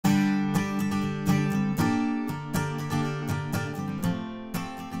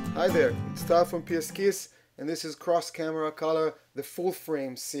Hi there, it's Tal from PSKiss, and this is Cross Camera Color, the full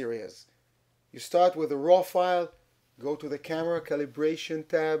frame series. You start with a raw file, go to the camera calibration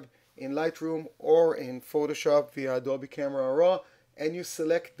tab in Lightroom or in Photoshop via Adobe Camera Raw, and you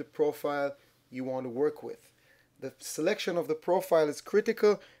select the profile you want to work with. The selection of the profile is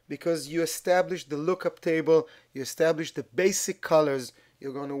critical because you establish the lookup table, you establish the basic colors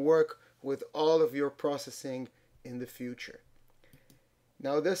you're going to work with all of your processing in the future.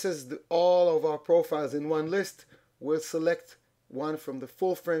 Now this is all of our profiles in one list. We'll select one from the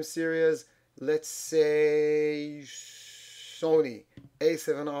full frame series. Let's say Sony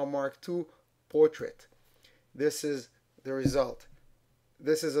A7R Mark II Portrait. This is the result.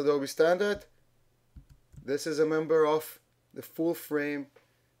 This is Adobe Standard. This is a member of the full frame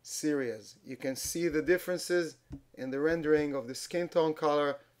series. You can see the differences in the rendering of the skin tone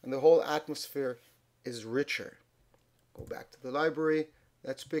color, and the whole atmosphere is richer. Go back to the library.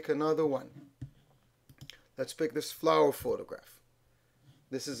 Let's pick another one. Let's pick this flower photograph.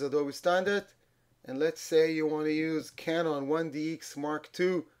 This is Adobe Standard, and let's say you want to use Canon 1DX Mark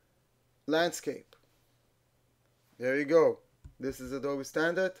II landscape. There you go. This is Adobe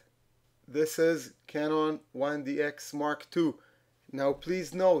Standard. This is Canon 1DX Mark II. Now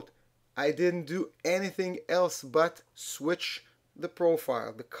please note, I didn't do anything else but switch the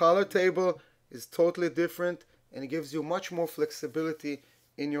profile. The color table is totally different, and it gives you much more flexibility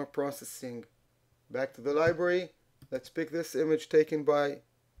in your processing. Back to the library. Let's pick this image taken by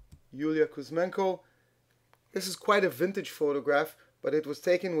Yulia Kuzmenko. This is quite a vintage photograph, but it was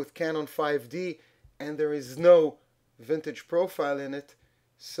taken with Canon 5D, and there is no vintage profile in it,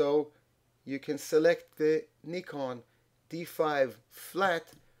 so you can select the Nikon D5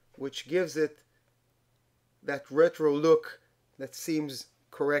 flat, which gives it that retro look that seems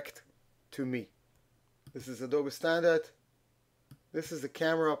correct to me. This is Adobe Standard. This is the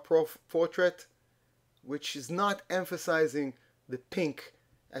camera portrait, which is not emphasizing the pink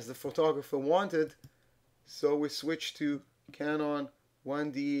as the photographer wanted, so we switch to Canon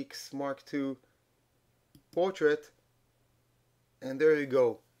 1DX Mark II Portrait, and there you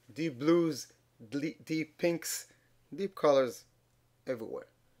go. Deep blues, deep pinks, deep colors everywhere.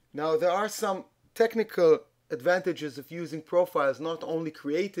 Now there are some technical advantages of using profiles, not only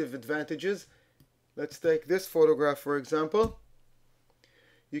creative advantages. Let's take this photograph for example.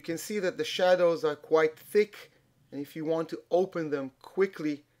 You can see that the shadows are quite thick, and if you want to open them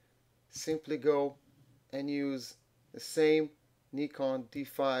quickly, simply go and use the same Nikon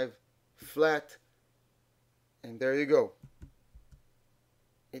D5 flat, and there you go.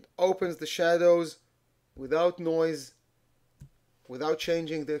 It opens the shadows without noise, without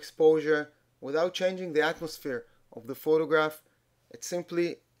changing the exposure, without changing the atmosphere of the photograph. It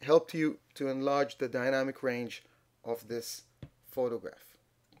simply helped you to enlarge the dynamic range of this photograph.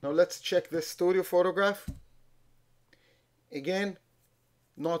 Now let's check this studio photograph. Again,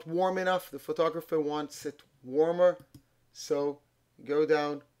 not warm enough. The photographer wants it warmer, so you go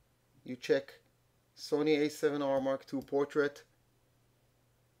down, you check Sony A7R Mark II Portrait,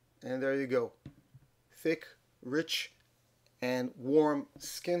 and there you go. Thick, rich, and warm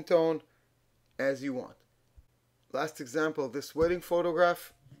skin tone as you want. Last example of this wedding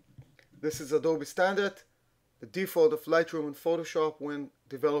photograph. This is Adobe Standard, the default of Lightroom and Photoshop when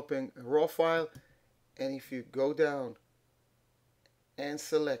developing a raw file. And if you go down and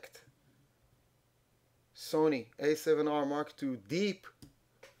select Sony A7R Mark II Deep,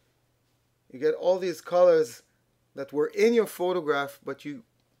 you get all these colors that were in your photograph, but you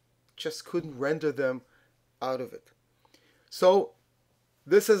just couldn't render them out of it. So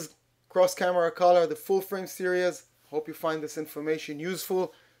this is Cross Camera Color, the full frame series. Hope you find this information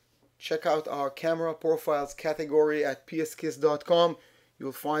useful. Check out our camera profiles category at pskiss.com.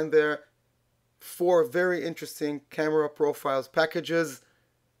 You'll find there 4 very interesting camera profiles packages.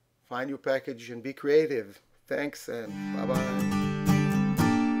 Find your package and be creative. Thanks, and bye-bye.